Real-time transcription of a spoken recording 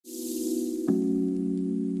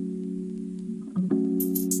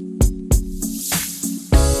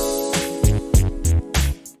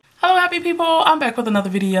happy people, I'm back with another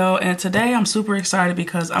video, and today I'm super excited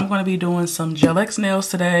because I'm going to be doing some Gel X nails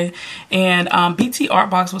today. And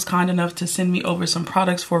BTArtBox was kind enough to send me over some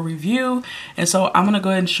products for review, and so I'm going to go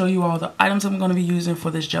ahead and show you all the items I'm going to be using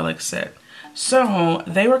for this Gel X set. So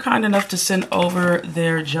they were kind enough to send over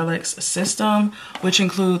their Gel X system, which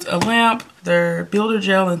includes a lamp, their builder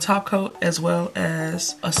gel and top coat, as well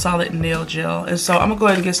as a solid nail gel. And so I'm gonna go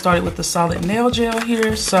ahead and get started with the solid nail gel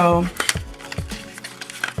here. So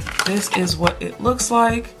this is what it looks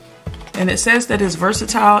like, and it says that it's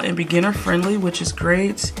versatile and beginner friendly, which is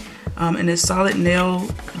great. And it's solid nail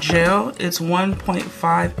gel. It's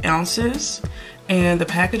 1.5 ounces, and the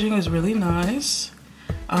packaging is really nice.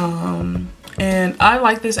 And I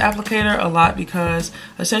like this applicator a lot because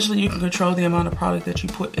essentially you can control the amount of product that you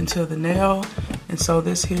put into the nail. And so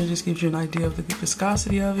this here just gives you an idea of the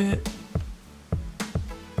viscosity of it.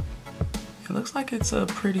 It looks like it's a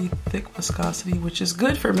pretty thick viscosity, which is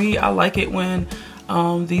good for me. I like it when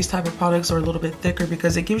these type of products are a little bit thicker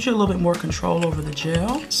because it gives you a little bit more control over the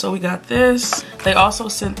gel. So we got this. They also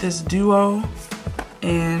sent this duo,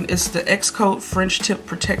 and it's the X-Coat French Tip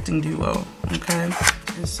Protecting Duo, okay?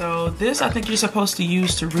 And so this I think you're supposed to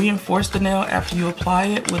use to reinforce the nail after you apply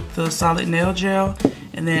it with the solid nail gel,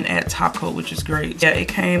 and then add top coat, which is great. Yeah, it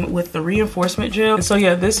came with the reinforcement gel. And so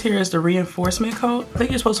yeah, this here is the reinforcement coat. I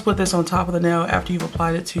think you're supposed to put this on top of the nail after you've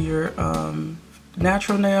applied it to your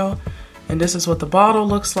natural nail. And this is what the bottle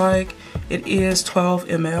looks like. It is 12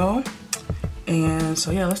 ml. And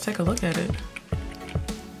so yeah, let's take a look at it.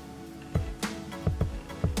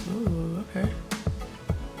 Ooh, okay.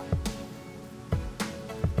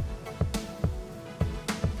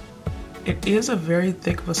 It is a very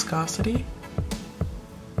thick viscosity.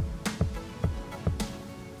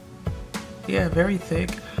 Yeah, very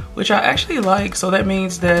thick, which I actually like. So that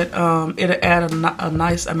means that it'll add a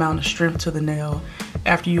nice amount of strength to the nail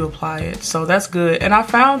after you apply it. So that's good. And I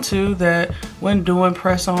found too that when doing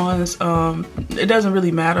press-ons, it doesn't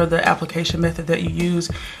really matter the application method that you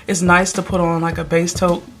use. It's nice to put on like a base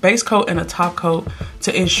coat and a top coat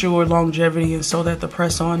to ensure longevity, and so that the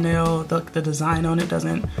press-on nail, the design on it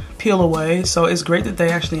doesn't peel away. So it's great that they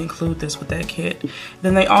actually include this with that kit.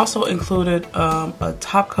 Then they also included a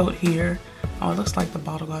top coat here. Oh, it looks like the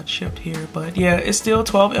bottle got chipped here, but yeah, it's still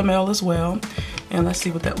 12 ml as well. And let's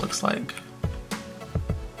see what that looks like.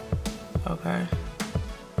 Okay.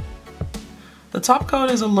 The top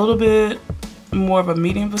coat is a little bit more of a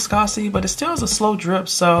medium viscosity, but it still has a slow drip,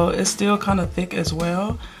 so it's still kind of thick as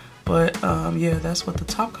well. But yeah, that's what the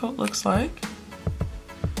top coat looks like.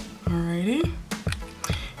 Alrighty.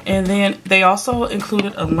 And then they also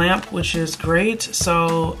included a lamp, which is great.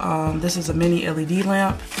 So this is a mini LED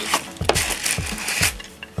lamp.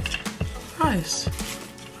 Nice.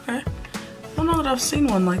 Okay. I don't know that I've seen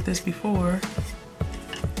one like this before.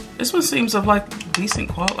 This one seems of like decent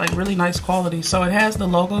quality, like really nice quality. So it has the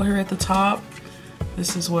logo here at the top.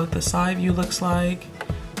 This is what the side view looks like.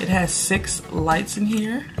 It has 6 lights in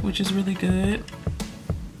here, which is really good.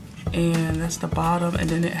 And that's the bottom, and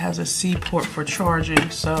then it has a C port for charging.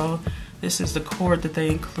 So this is the cord that they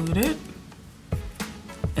included.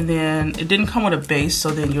 And then it didn't come with a base, so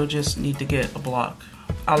then you'll just need to get a block.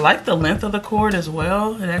 I like the length of the cord as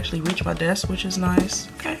well. It actually reached my desk, which is nice.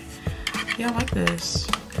 Okay, yeah, I like this.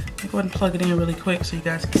 Let me go ahead and plug it in really quick so you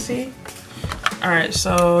guys can see. All right,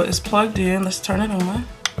 so it's plugged in. Let's turn it on.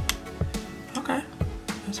 Okay,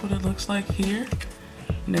 that's what it looks like here.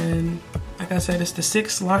 And then, like I said, it's the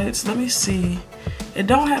 6 lights. Let me see. It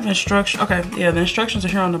don't have instructions. Okay, yeah, the instructions are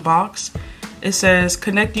here on the box. It says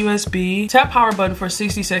connect USB, tap power button for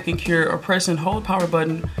 60-second cure, or press and hold power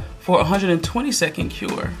button for 120-second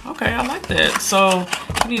cure. Okay, I like that. So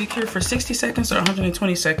you need to cure for 60 seconds or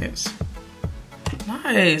 120 seconds.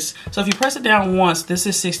 Nice. So if you press it down once, this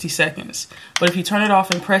is 60 seconds. But if you turn it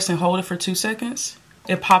off and press and hold it for 2 seconds,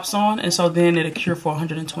 it pops on, and so then it'll cure for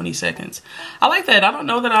 120 seconds. I like that. I don't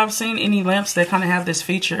know that I've seen any lamps that kind of have this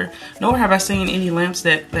feature, nor have I seen any lamps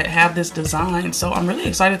that have this design. So I'm really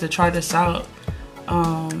excited to try this out.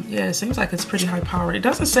 Yeah, it seems like it's pretty high powered. It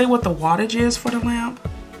doesn't say what the wattage is for the lamp.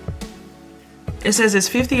 It says it's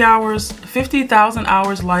 50,000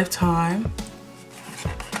 hours lifetime.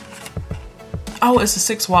 Oh, it's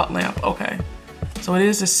a 6-watt lamp. Okay, so it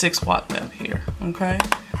is a 6-watt lamp here. Okay,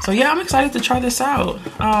 so yeah, I'm excited to try this out.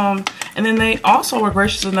 And then they also were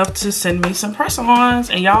gracious enough to send me some press-ons,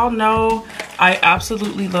 and y'all know I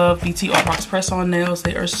absolutely love BTArtBox press-on nails.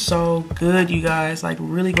 They are so good, you guys, like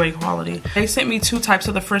really great quality. They sent me 2 types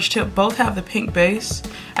of the French tip. Both have the pink base.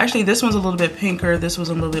 Actually, this one's a little bit pinker. This was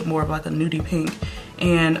a little bit more of like a nudie pink.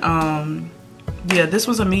 And yeah, this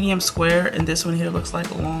was a medium square and this one here looks like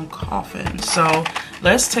a long coffin. So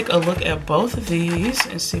let's take a look at both of these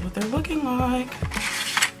and see what they're looking like.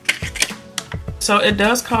 So it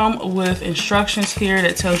does come with instructions here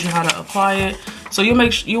that tells you how to apply it. So you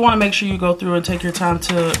want to make sure you go through and take your time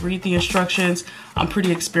to read the instructions. I'm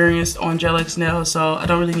pretty experienced on Gel X nails, so I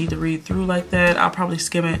don't really need to read through like that. I'll probably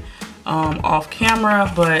skim it off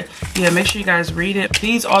camera, but yeah, make sure you guys read it.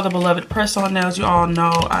 These are the beloved press-on nails. You all know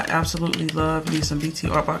I absolutely love me some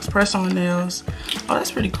BTArtBox press-on nails. Oh,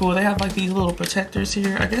 that's pretty cool. They have like these little protectors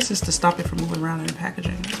here. I guess it's to stop it from moving around in the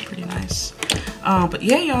packaging. That's pretty nice. But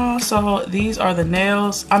yeah, y'all, so these are the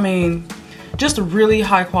nails. I mean, just really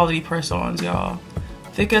high quality press-ons, y'all.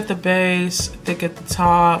 Thick at the base, thick at the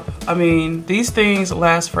top. I mean, these things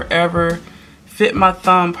last forever. Fit my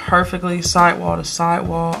thumb perfectly, sidewall to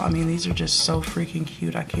sidewall. I mean, these are just so freaking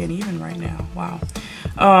cute. I can't even right now.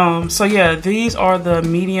 Wow. So yeah, these are the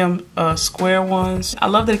medium square ones. I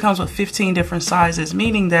love that it comes with 15 different sizes,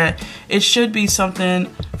 meaning that it should be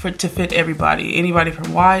something to fit everybody. Anybody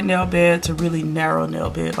from wide nail bed to really narrow nail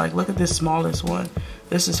bed. Like, look at this smallest one.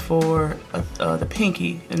 This is for the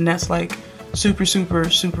pinky, and that's like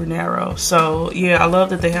super narrow. So yeah, I love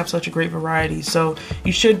that they have such a great variety. So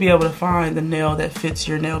you should be able to find the nail that fits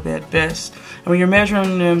your nail bed best. And when you're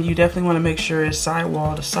measuring them, you definitely want to make sure it's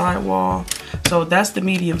sidewall to sidewall. So that's the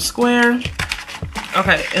medium square.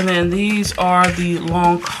 Okay, and then these are the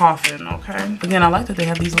long coffin. Okay, again, I like that they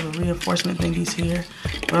have these little reinforcement thingies here.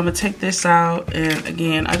 But I'm gonna take this out, and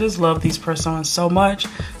again, I just love these press-ons so much.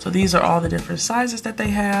 So these are all the different sizes that they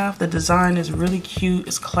have. The design is really cute.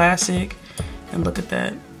 It's classic. And look at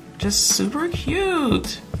that, just super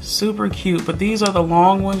cute, super cute. But these are the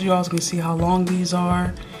long ones. You all can see how long these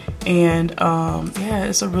are. And yeah,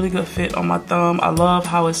 it's a really good fit on my thumb. I love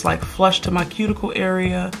how it's like flush to my cuticle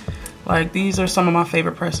area. Like, these are some of my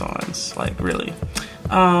favorite press-ons, like really.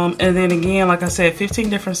 And then again, like I said, 15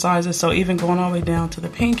 different sizes. So even going all the way down to the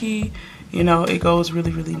pinky, you know, it goes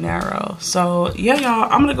really narrow. So yeah, y'all,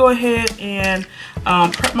 I'm gonna go ahead and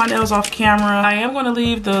prep my nails off camera. I am gonna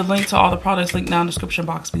leave the link to all the products linked down in the description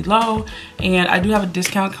box below. And I do have a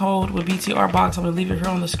discount code with BTArtBox. I'm gonna leave it here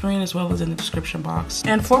on the screen as well as in the description box.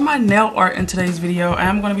 And for my nail art in today's video, I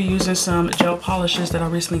am gonna be using some gel polishes that I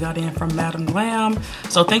recently got in from Madam Glam.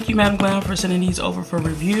 So thank you, Madam Glam, for sending these over for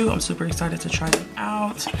review. I'm super excited to try them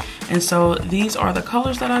out. And so these are the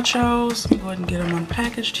colors that I chose. Let me go ahead and get them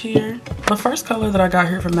unpackaged here. The first color that I got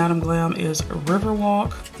here from Madam Glam is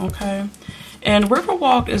Riverwalk, okay? And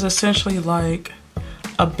Riverwalk is essentially like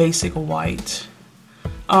a basic white.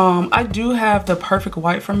 I do have the perfect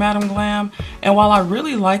white from Madam Glam, and while I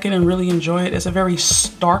really like it and really enjoy it, it's a very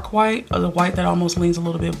stark white, or the white that almost leans a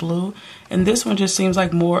little bit blue. And this one just seems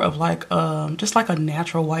like more of like just like a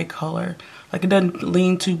natural white color. Like, it doesn't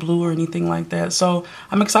lean too blue or anything like that. So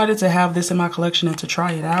I'm excited to have this in my collection and to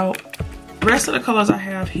try it out. The rest of the colors I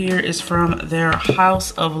have here is from their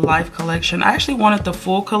House of Life collection. I actually wanted the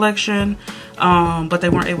full collection, but they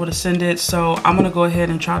weren't able to send it. So I'm gonna go ahead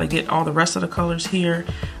and try to get all the rest of the colors here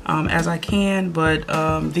as I can.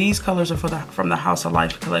 But these colors are from the House of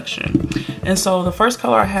Life collection. And so the first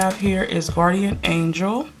color I have here is Guardian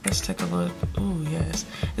Angel. Let's take a look. Ooh, yes.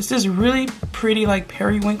 It's this really pretty like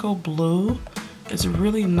periwinkle blue. It's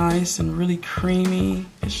really nice and really creamy.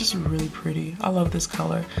 It's just really pretty. I love this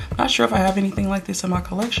color. I'm not sure if I have anything like this in my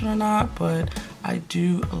collection or not, but I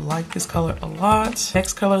do like this color a lot.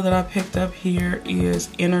 Next color that I picked up here is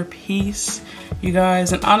Inner Peace, you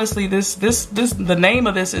guys. And honestly, the name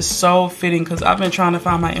of this is so fitting because I've been trying to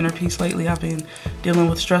find my inner peace lately. I've been dealing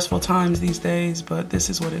with stressful times these days, but this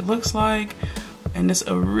is what it looks like. And it's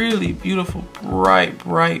a really beautiful,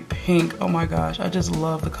 bright pink. Oh my gosh, I just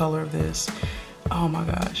love the color of this. Oh my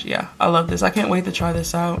gosh, yeah, I love this. I can't wait to try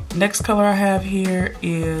this out. Next color I have here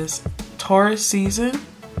is Taurus Season,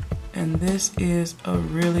 and this is a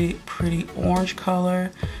really pretty orange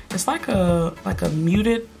color. It's like a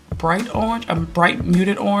muted bright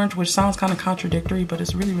muted orange, which sounds kind of contradictory, but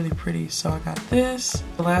it's really pretty. So I got this.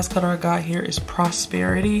 The last color I got here is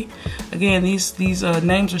Prosperity. Again, these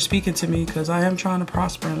names are speaking to me because I am trying to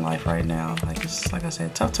prosper in life right now. Like, it's, like I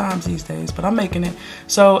said, tough times these days, but I'm making it.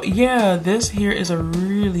 So yeah, this here is a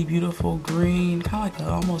really beautiful green, kind of like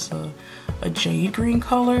almost a jade green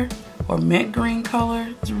color or mint green color.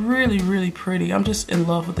 It's really pretty. I'm just in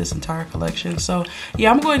love with this entire collection. So yeah,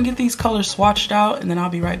 I'm going to get these colors swatched out and then I'll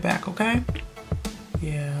be right back, okay?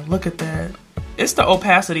 Yeah, look at that. It's the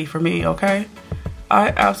opacity for me, okay? I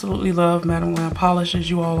absolutely love Madam Glam polishes.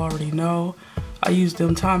 You all already know. I use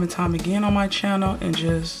them time and time again on my channel, and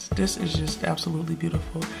this is just absolutely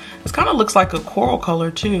beautiful. This kind of looks like a coral color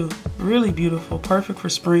too, Really beautiful, perfect for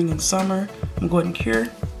spring and summer. I'm going to cure.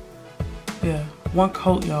 Yeah, one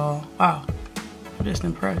coat, y'all. Wow, I'm just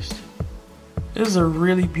impressed. This is a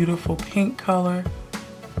really beautiful pink color.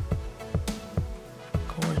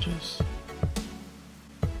 Gorgeous.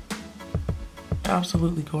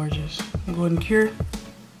 Absolutely gorgeous. I'm going to cure.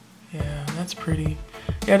 Yeah, that's pretty.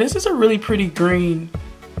 Yeah, this is a really pretty green.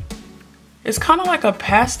 It's kind of like a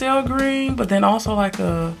pastel green, but then also like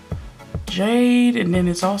a jade, and then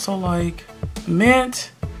it's also like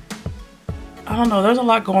mint. I don't know, there's a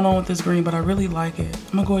lot going on with this green, but I really like it.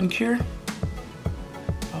 I'm gonna go ahead and cure.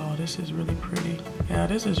 Oh, this is really pretty. Yeah,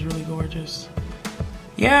 this is really gorgeous.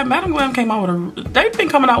 Yeah, Madam Glam came out with they've been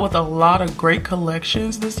coming out with a lot of great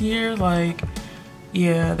collections this year. Like,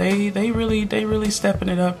 yeah, they really stepping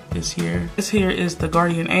it up this year. This here is the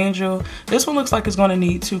Guardian Angel. This one looks like it's gonna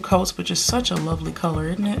need 2 coats, but just such a lovely color,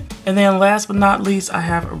 isn't it? And then last but not least, I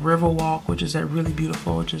have Riverwalk, which is that really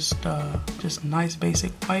beautiful, just nice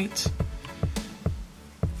basic white.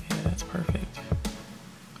 Yeah, that's perfect.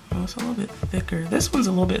 Oh, it's a little bit thicker. This one's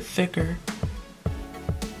a little bit thicker.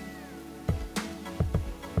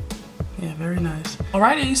 Yeah, very nice.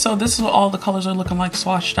 Alrighty, so this is what all the colors are looking like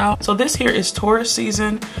swatched out. So this here is Taurus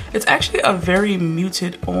season. It's actually a very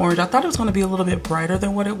muted orange. I thought it was going to be a little bit brighter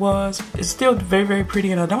than what it was. It's still very, very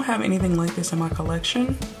pretty, and I don't have anything like this in my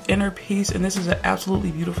collection. Inner piece, and this is an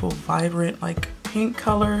absolutely beautiful, vibrant, like pink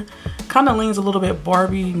color. Kind of leans a little bit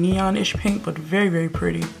Barbie neon-ish pink, but very, very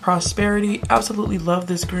pretty. Prosperity, absolutely love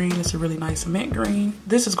this green. It's a really nice mint green.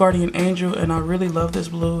 This is Guardian Angel, and I really love this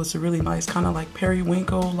blue. It's a really nice kind of like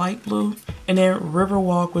periwinkle light blue. And then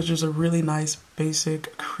Riverwalk, which is a really nice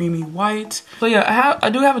basic creamy white. So yeah, I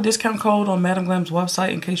do have a discount code on Madam Glam's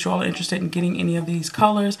website in case you all are interested in getting any of these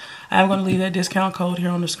colors. I am going to leave that discount code here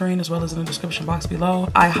on the screen as well as in the description box below.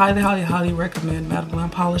 I highly recommend Madam Glam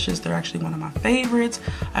polishes. They're actually one of my favorites.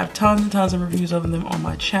 I have tons and tons of reviews of them on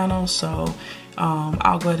my channel, so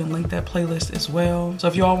I'll go ahead and link that playlist as well. So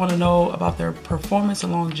if you all want to know about their performance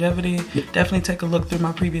and longevity, definitely take a look through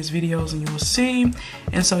my previous videos and you will see.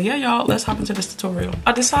 And so yeah, y'all, let's hop into this tutorial.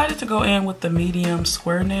 I decided to go in with the medium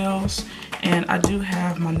square nails, and I do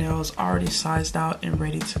have my nails already sized out and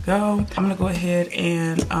ready to go. I'm gonna go ahead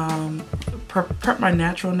and prep my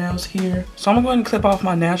natural nails here. So I'm gonna go ahead and clip off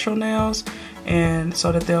my natural nails, and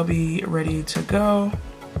so that they'll be ready to go.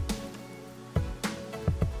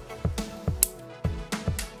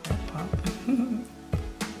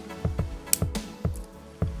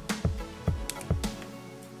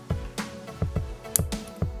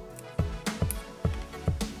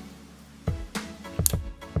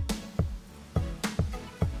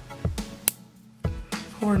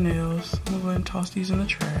 Poor nails. I'm gonna go ahead and toss these in the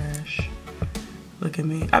trash. Look at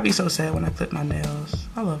me. I'd be so sad when I clip my nails.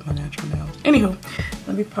 I love my natural nails. Anywho,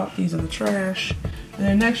 let me pop these in the trash. And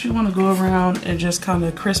then next you want to go around and just kind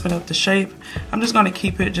of crispen up the shape. I'm just going to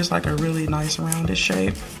keep it just like a really nice rounded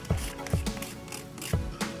shape.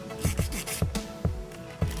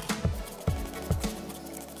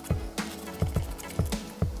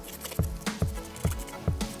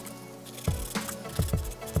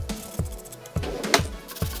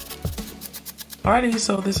 Alrighty,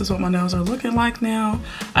 so this is what my nails are looking like now.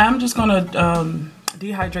 I'm just gonna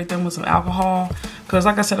dehydrate them with some alcohol, because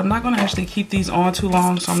like I said, I'm not gonna actually keep these on too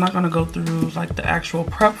long, so I'm not gonna go through like the actual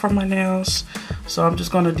prep for my nails. So I'm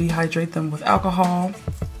just gonna dehydrate them with alcohol.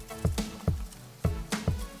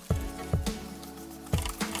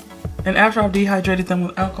 And after I've dehydrated them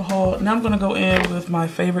with alcohol, now I'm gonna go in with my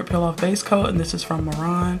favorite peel off base coat, and this is from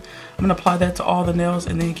Moran. I'm gonna apply that to all the nails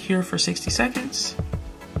and then cure for 60 seconds.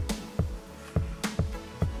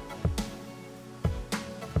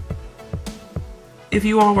 If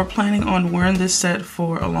you all were planning on wearing this set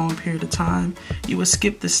for a long period of time, you would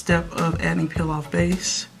skip the step of adding peel off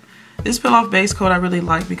base. This peel off base coat I really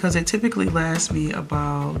like because it typically lasts me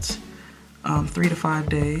about 3 to 5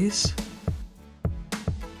 days.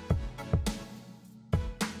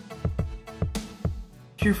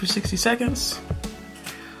 Cure for 60 seconds.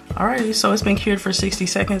 Alrighty, so it's been cured for 60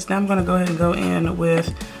 seconds. Now I'm gonna go ahead and go in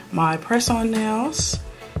with my press-on nails.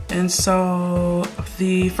 And so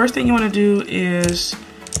the first thing you want to do is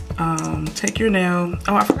take your nail.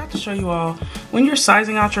 Oh, I forgot to show you all. When you're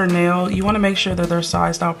sizing out your nail, you want to make sure that they're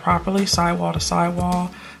sized out properly, sidewall to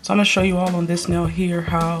sidewall. So I'm going to show you all on this nail here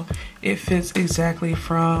how it fits exactly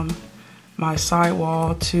from my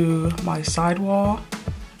sidewall to my sidewall,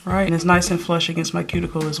 right? And it's nice and flush against my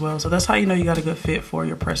cuticle as well. So that's how you know you got a good fit for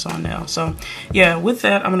your press-on nail. So yeah, with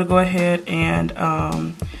that, I'm going to go ahead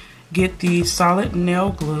and get the solid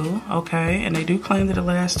nail glue, okay? And they do claim that it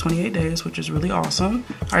lasts 28 days, which is really awesome.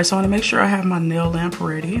 All right, so I wanna make sure I have my nail lamp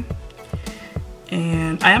ready.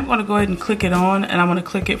 And I am going to go ahead and click it on, and I'm going to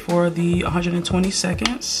click it for the 120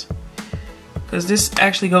 seconds because this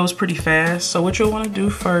actually goes pretty fast. So what you'll want to do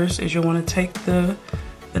first is you'll want to take the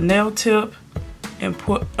nail tip and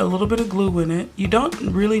put a little bit of glue in it. You don't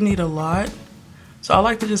really need a lot. So I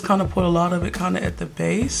like to just kind of put a lot of it kind of at the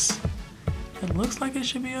base. It looks like it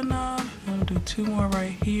should be enough. I'm going to do 2 more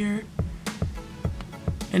right here.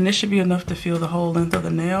 And this should be enough to feel the whole length of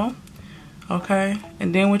the nail. Okay,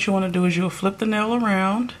 and then what you want to do is you'll flip the nail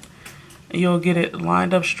around and you'll get it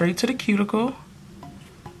lined up straight to the cuticle.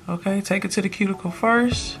 Okay, take it to the cuticle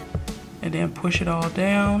first and then push it all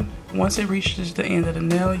down. Once it reaches the end of the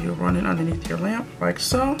nail, you'll run it underneath your lamp like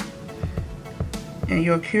so. And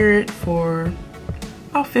you'll cure it for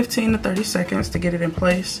about 15 to 30 seconds to get it in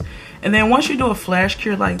place. And then once you do a flash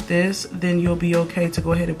cure like this, then you'll be okay to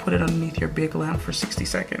go ahead and put it underneath your big lamp for 60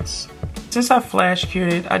 seconds. Since I flash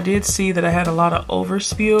cured it, I did see that I had a lot of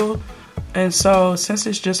overspill. And so since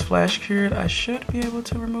it's just flash cured, I should be able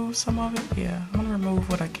to remove some of it. Yeah, I'm gonna remove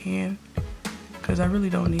what I can because I really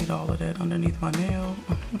don't need all of that underneath my nail.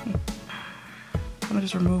 I'm gonna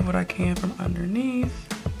just remove what I can from underneath.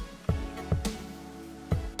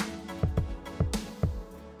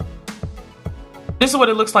 This is what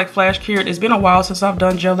it looks like flash cured. It's been a while since I've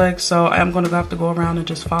done gel X, so I am gonna have to go around and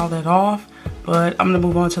just file that off. But I'm gonna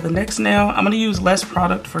move on to the next nail. I'm gonna use less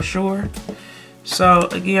product for sure. So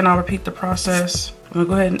again, I'll repeat the process. I'm gonna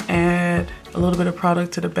go ahead and add a little bit of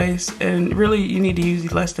product to the base, and really you need to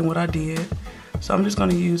use less than what I did. So I'm just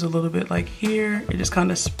gonna use a little bit like here. It just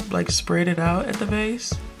kind of like spread it out at the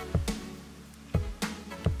base.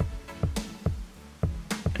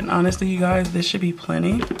 And honestly, you guys, this should be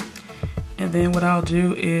plenty. And then what I'll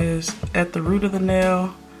do is at the root of the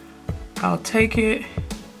nail, I'll take it,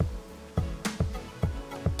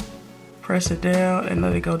 press it down, and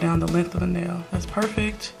let it go down the length of the nail. That's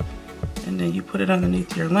perfect. And then you put it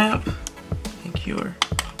underneath your lamp and cure.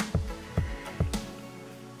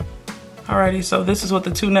 Alrighty, so this is what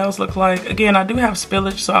the 2 nails look like. Again, I do have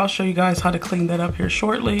spillage, so I'll show you guys how to clean that up here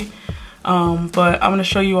shortly. But I'm gonna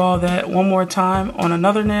show you all that one more time on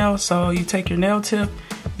another nail. So you take your nail tip,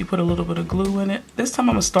 you put a little bit of glue in it. This time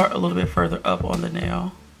I'm gonna start a little bit further up on the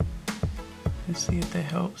nail and see if that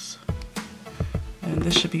helps. And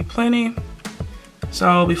this should be plenty.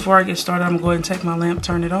 So before I get started, I'm gonna go ahead and take my lamp,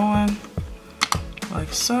 turn it on,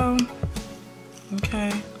 like so.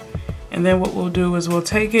 Okay. And then what we'll do is we'll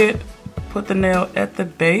take it, put the nail at the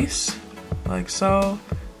base, like so,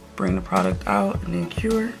 bring the product out, and then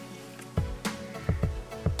cure.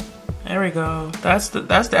 There we go. That's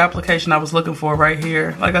the application I was looking for right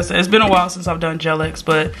here. Like I said, it's been a while since I've done gel X,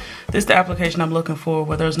 but this is the application I'm looking for,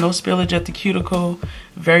 where there's no spillage at the cuticle,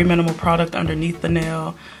 very minimal product underneath the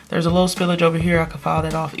nail. There's a little spillage over here. I can file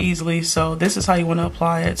that off easily. So this is how you want to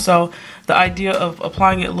apply it. So the idea of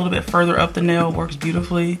applying it a little bit further up the nail works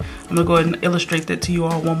beautifully. I'm gonna go ahead and illustrate that to you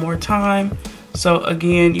all one more time. So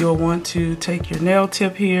again, you'll want to take your nail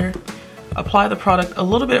tip here, apply the product a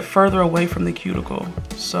little bit further away from the cuticle.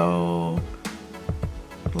 So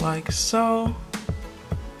like so,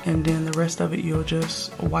 and then the rest of it you'll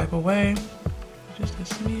just wipe away, just a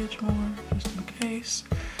smidge more, just in case,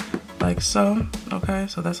 like so. Okay,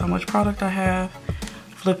 so that's how much product I have.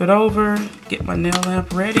 Flip it over, get my nail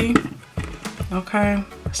lamp ready. Okay,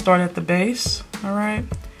 start at the base, all right,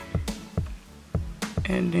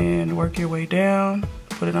 and then work your way down,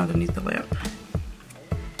 put it underneath the lamp.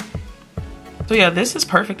 So yeah, this is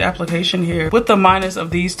perfect application here, with the minus of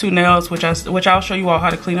these 2 nails, which I'll show you all how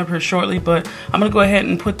to clean up here shortly. But I'm gonna go ahead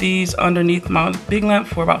and put these underneath my big lamp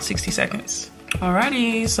for about 60 seconds.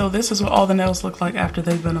 Alrighty, so this is what all the nails look like after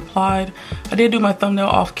they've been applied. I did do my thumbnail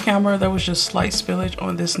off camera. There was just slight spillage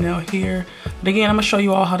on this nail here. But again, I'm gonna show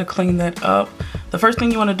you all how to clean that up. The first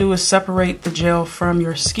thing you wanna do is separate the gel from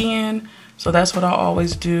your skin. So that's what I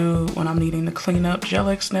always do when I'm needing to clean up gel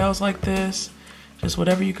X nails like this. Just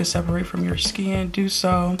whatever you can separate from your skin, do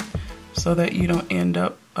so that you don't end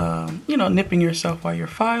up, you know, nipping yourself while you're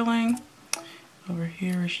filing. Over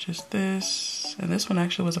here it's just this, and this one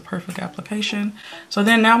actually was a perfect application. So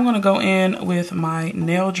then now I'm gonna go in with my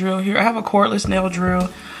nail drill here. I have a cordless nail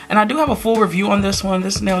drill, and I do have a full review on this one.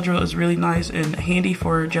 This nail drill is really nice and handy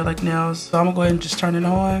for gel X nails. So I'm gonna go ahead and just turn it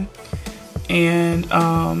on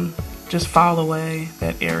and just file away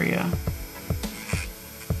that area.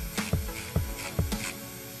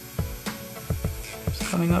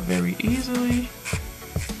 Coming up very easily.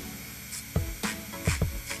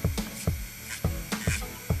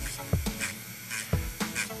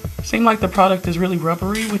 Seems like the product is really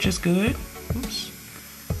rubbery, which is good. Oops.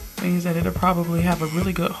 Means that it'll probably have a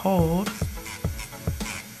really good hold.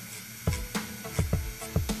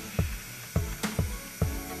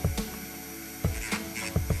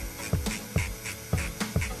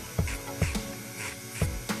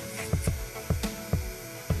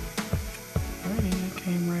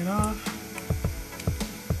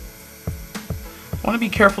 want to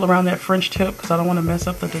be careful around that French tip because I don't want to mess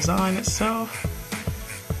up the design itself.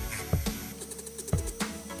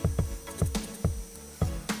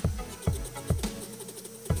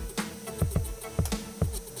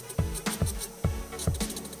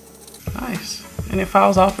 Nice. And it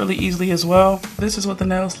files off really easily as well. This is what the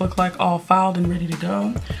nails look like, all filed and ready to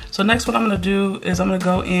go. So next what I'm going to do is I'm going to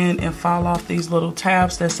go in and file off these little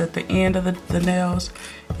tabs that's at the end of the nails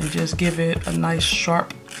and just give it a nice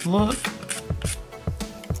sharp look.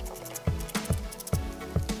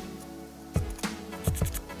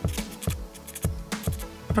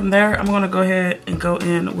 From there, I'm going to go ahead and go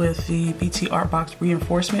in with the BTArtBox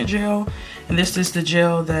reinforcement gel. And this is the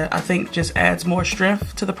gel that I think just adds more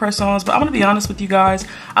strength to the press-ons. But I'm going to be honest with you guys,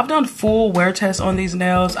 I've done full wear tests on these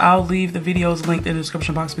nails. I'll leave the videos linked in the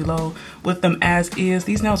description box below with them as is.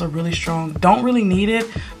 These nails are really strong. Don't really need it,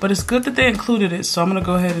 but it's good that they included it. So I'm going to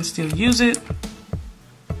go ahead and still use it.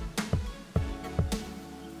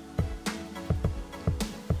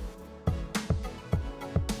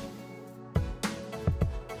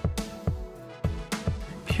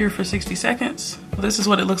 Cure for 60 seconds. This is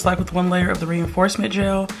what it looks like with one layer of the reinforcement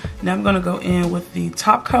gel. Now I'm going to go in with the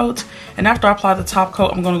top coat, and after I apply the top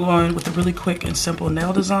coat, I'm going to go in with a really quick and simple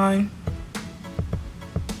nail design.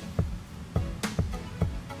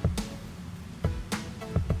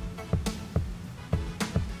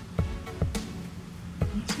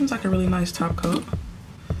 Seems like a really nice top coat.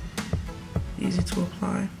 Easy to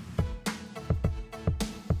apply.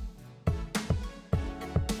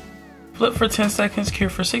 Flip for 10 seconds,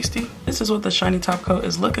 cure for 60. This is what the shiny top coat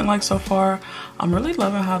is looking like so far. I'm really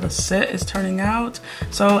loving how the set is turning out.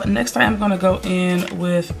 So next I'm going to go in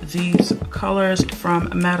with these colors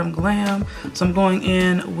from Madam Glam. So I'm going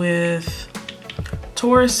in with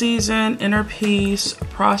Taurus Season, Inner Peace,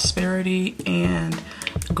 Prosperity, and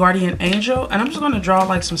Guardian Angel. And I'm just going to draw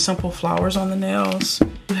like some simple flowers on the nails.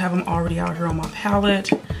 I have them already out here on my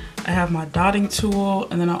palette. I have my dotting tool,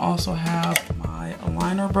 and then I also have my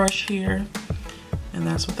aligner brush here, and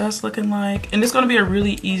that's what that's looking like. And it's going to be a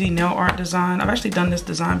really easy nail art design. I've actually done this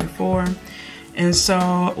design before, and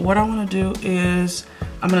so what I want to do is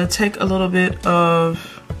I'm going to take a little bit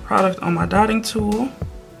of product on my dotting tool,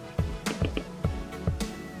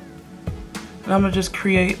 and I'm going to just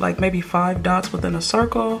create like maybe 5 dots within a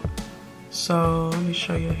circle. So let me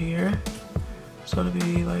show you here. So it'll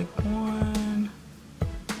be like 1,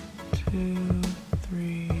 2,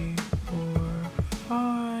 3, 4,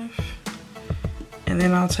 5. And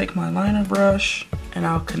then I'll take my liner brush and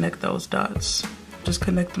I'll connect those dots. Just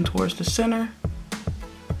connect them towards the center,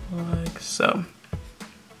 like so.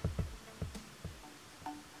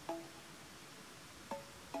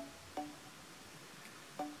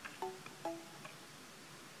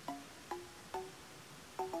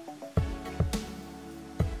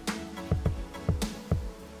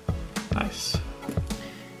 Nice.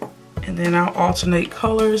 And then I'll alternate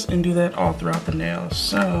colors and do that all throughout the nail.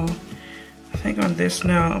 So I think on this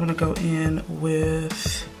nail I'm gonna go in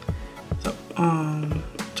with the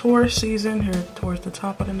Taurus Season here towards the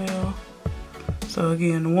top of the nail. So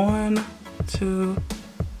again, 1, 2,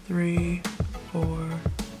 3, 4,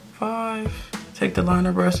 5. Take the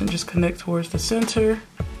liner brush and just connect towards the center.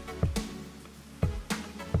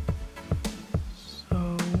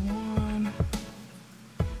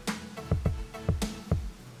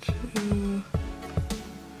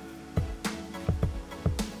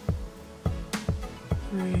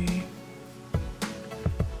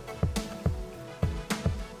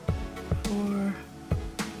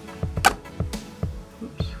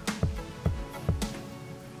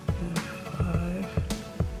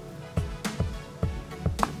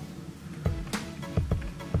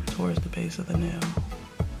 Towards the base of the nail.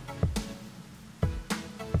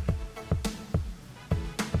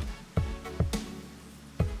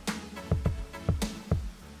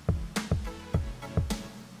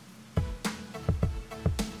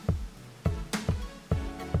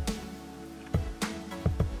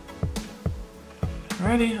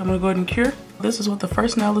 Alrighty, I'm gonna go ahead and cure. This is what the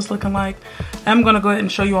first nail is looking like. I'm gonna go ahead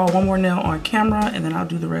and show you all one more nail on camera, and then I'll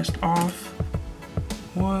do the rest off.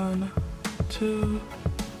 1, 2,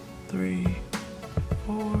 3,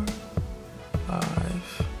 4, 5.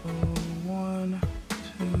 1,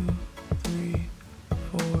 2, 3,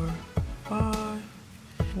 4, 5.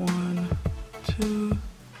 1, 2,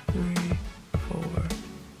 3, 4,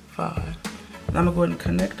 5. And I'm gonna go ahead and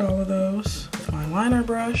connect all of those with my liner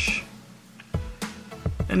brush.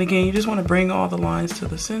 And again, you just want to bring all the lines to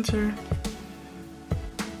the center.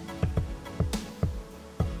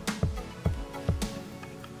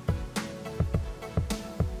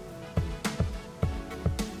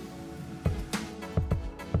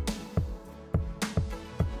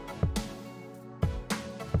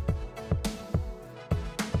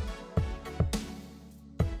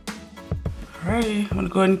 Alrighty, I'm gonna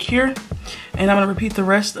go ahead and cure. And I'm gonna repeat the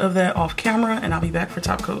rest of that off camera and I'll be back for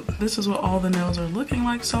top coat. This is what all the nails are looking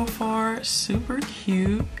like so far. Super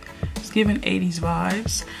cute. It's giving 80s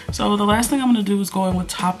vibes. So the last thing I'm gonna do is go in with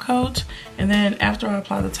top coat. And then after I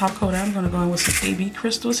apply the top coat, I'm gonna go in with some AB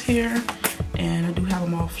crystals here. And I do have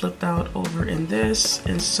them all flipped out over in this.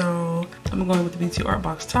 And so I'm going with the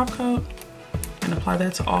BTArtBox top coat and apply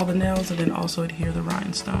that to all the nails and then also adhere the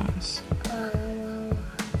rhinestones.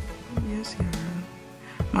 Yes, yeah.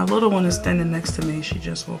 My little one is standing next to me. She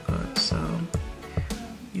just woke up, so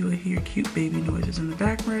you will hear cute baby noises in the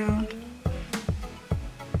background.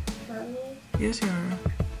 Mommy? Yes, Yara.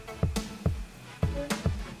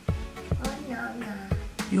 Banana.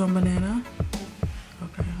 You want banana?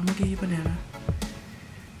 Okay, I'm gonna give you banana.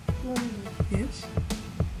 Mommy. Yes?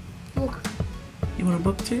 Book. You want a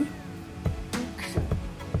book too? Book.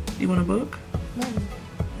 You want a book? Mommy.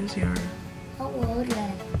 Yes, Yara. I want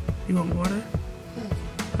it. You want water?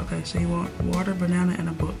 Okay, so you want water, banana, and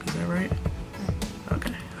a book, is that right?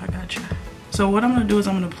 Okay, I got you. So what I'm gonna do is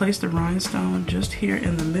I'm gonna place the rhinestone just here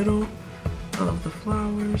in the middle of the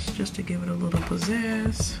flowers, just to give it a little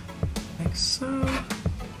pizzazz, like so.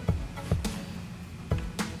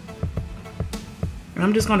 And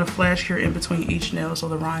I'm just gonna flash here in between each nail so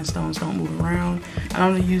the rhinestones don't move around. And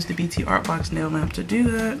I'm gonna use the BTArtBox nail lamp to do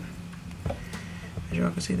that. As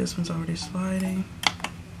y'all can see, this one's already sliding.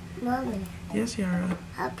 Mommy. Yes, Yara.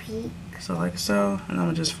 Happy. So like so, and I'm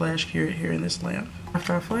gonna just flash cure it here in this lamp.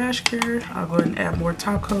 After I flash cure, I'll go ahead and add more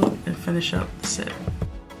top coat and finish up the set.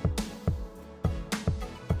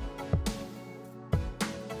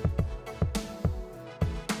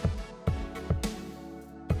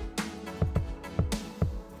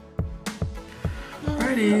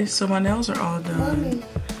 Alrighty, so my nails are all done. Mommy.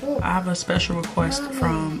 Look. I have a special request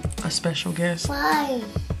from a special guest. Why?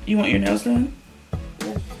 You want your nails done?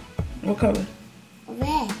 What color?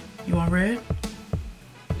 Red. You want red?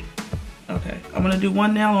 Okay, I'm gonna do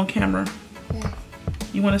one nail on camera. Yeah.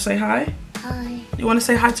 You wanna say hi? Hi. You wanna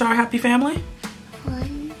say hi to our happy family? Hi.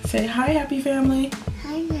 Say hi, happy family.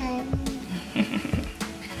 Hi, Mommy.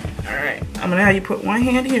 Alright, I'm gonna have you put one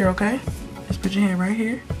hand here, okay? Just put your hand right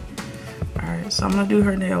here. Alright, so I'm gonna do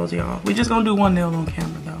her nails, y'all. We just gonna do one nail on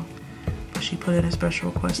camera though. But she put in a special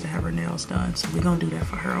request to have her nails done, so we're gonna do that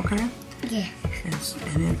for her, okay? Yeah.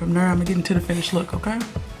 And then from there, I'm gonna get into the finished look, okay?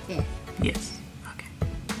 Yeah. Yes. Okay.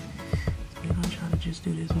 So we're gonna try to just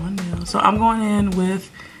do this one nail. So I'm going in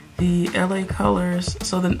with the LA Colors.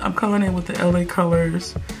 So then I'm coming in with the LA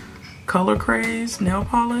Colors Color Craze nail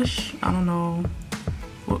polish. I don't know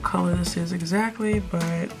what color this is exactly,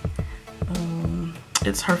 but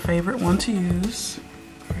it's her favorite one to use.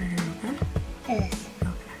 Right here, okay? Yes.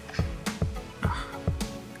 Okay.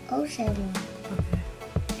 Wholesale. Okay.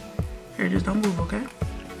 Here, just don't move, okay?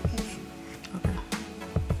 Yes. Okay.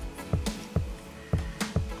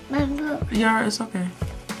 Mom, look. Yeah, it's okay.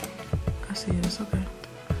 I see it, it's okay.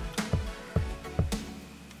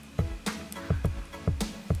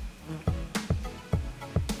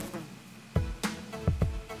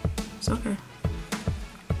 It's okay.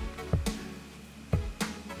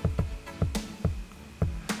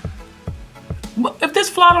 But if this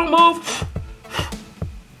fly don't move,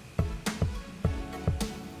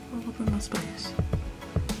 I'll open my space.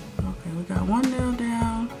 Okay, we got one nail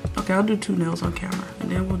down. Okay, I'll do two nails on camera, and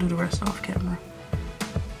then we'll do the rest off camera.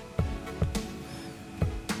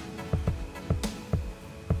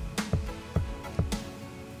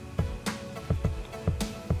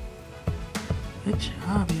 Good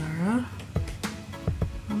job, Yara.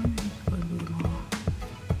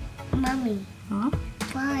 Mommy. Huh?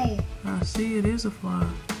 Why? I see it is a fly.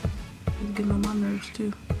 It's getting on my nerves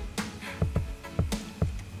too.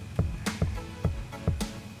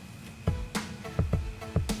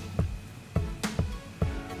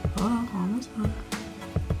 Oh, almost done.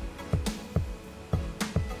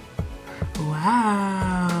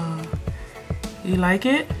 Wow. You like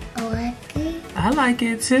it? I like it. I like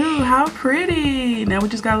it too. How pretty. Now we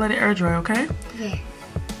just gotta let it air dry, okay? Yeah.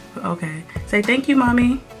 Okay. Say thank you,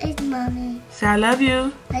 Mommy. It's Mommy. Say I love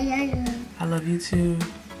you. I love you. I love you too.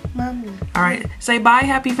 Mommy. All right. Say bye,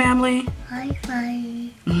 happy family. Bye bye.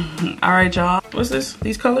 All right, y'all. What's this?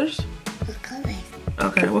 These colors? The color.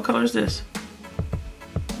 Okay. What color is this?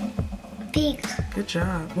 Pink. Good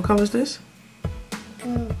job. What color is this?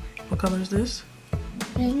 Blue. What color is this?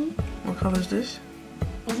 Green. What color is this?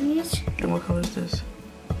 Orange. And what color is this?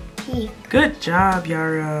 Pink. Good job,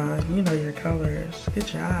 Yara. You know your colors. Good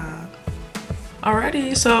job.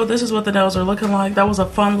 Alrighty, so this is what the nails are looking like. That was a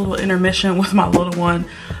fun little intermission with my little one.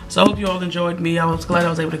 So I hope you all enjoyed me. I was glad I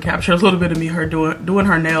was able to capture a little bit of me doing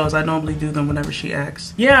her nails. I normally do them whenever she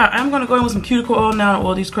asks. Yeah, I'm going to go in with some cuticle oil now.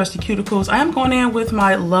 All these crusty cuticles. I am going in with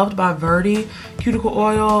my Loved by Verdi cuticle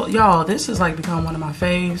oil. Y'all, this has like become one of my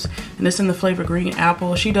faves. And it's in the flavor green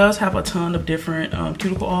apple. She does have a ton of different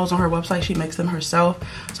cuticle oils on her website. She makes them herself.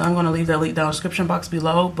 So I'm going to leave that link down in the description box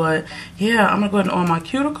below. But yeah, I'm going to go ahead and oil my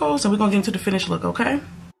cuticles. And we're going to get into the finished look, okay?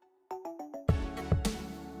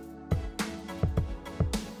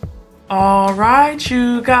 All right,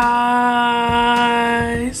 you guys.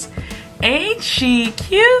 Ain't she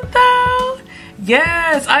cute though?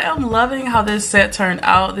 Yes, I am loving how this set turned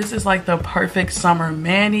out. This is like the perfect summer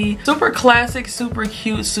mani. Super classic, super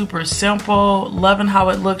cute, super simple. Loving how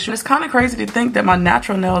it looks. It's kind of crazy to think that my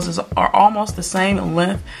natural nails are almost the same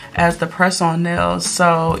length as the press-on nails.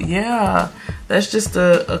 So yeah, that's just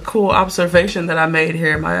a cool observation that I made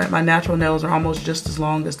here. My natural nails are almost just as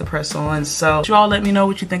long as the press-on. So you all let me know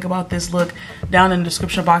what you think about this look down in the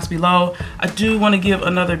description box below. I do want to give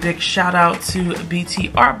another big shout out to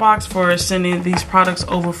BTArtBox for sending these products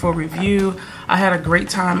over for review. I had a great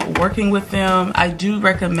time working with them. I do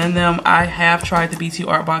recommend them. I have tried the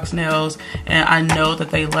BTArtBox nails and I know that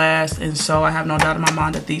they last, and so I have no doubt in my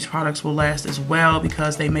mind that these products will last as well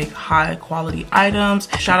because they make high quality items.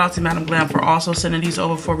 Shout out to Madam Glam for also sending these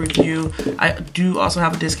over for review. I do also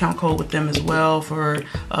have a discount code with them as well for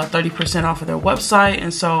 30% off of their website,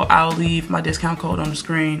 and so I'll leave my discount code on the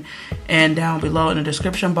screen and down below in the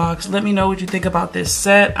description box. Let me know what you think about this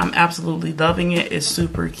set. I'm absolutely loving it. It's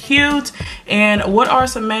super cute. And what are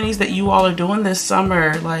some manis that you all are doing this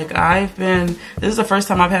summer? Like this is the first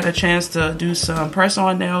time I've had a chance to do some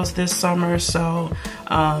press-on nails this summer. So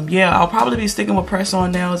yeah, I'll probably be sticking with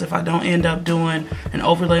press-on nails if I don't end up doing an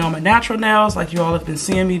overlay on my natural nails like you all have been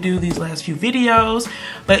seeing me do these last few videos.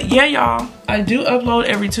 But yeah, y'all, I do upload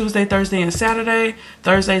every Tuesday, Thursday, and Saturday.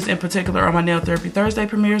 Thursdays in particular are my Nail Therapy Thursday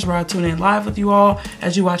premieres where I tune in live with you all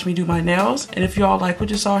as you watch me do my nails. And if you all like what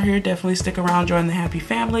you saw here, definitely stick around, join the happy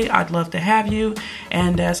family. I'd love to have you.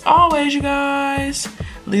 And as always, you guys,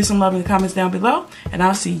 leave some love in the comments down below, and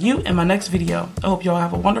I'll see you in my next video. I hope you all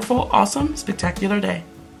have a wonderful, awesome, spectacular day.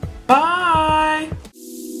 Bye!